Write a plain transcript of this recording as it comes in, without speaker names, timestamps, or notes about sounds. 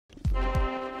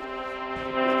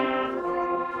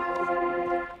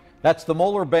That's the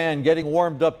Moeller band getting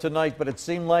warmed up tonight, but it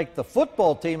seemed like the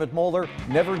football team at Moeller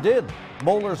never did.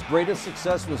 Moeller's greatest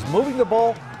success was moving the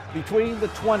ball between the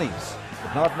 20s,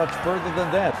 but not much further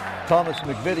than that. Thomas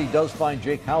McVitie does find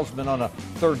Jake Hausman on a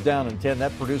 3rd down and 10.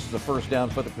 That produces a 1st down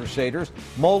for the Crusaders.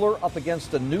 Moeller up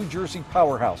against a New Jersey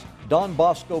powerhouse,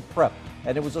 Bosco Prep.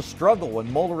 And it was a struggle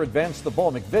when Moeller advanced the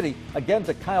ball. McVitie again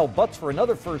to Kyle Butts for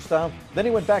another 1st down. Then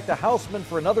he went back to Hausman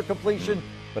for another completion,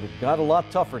 but it got a lot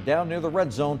tougher down near the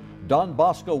red zone.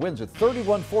 Bosco wins at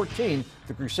 31-14.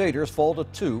 The Crusaders fall to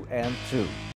 2-2.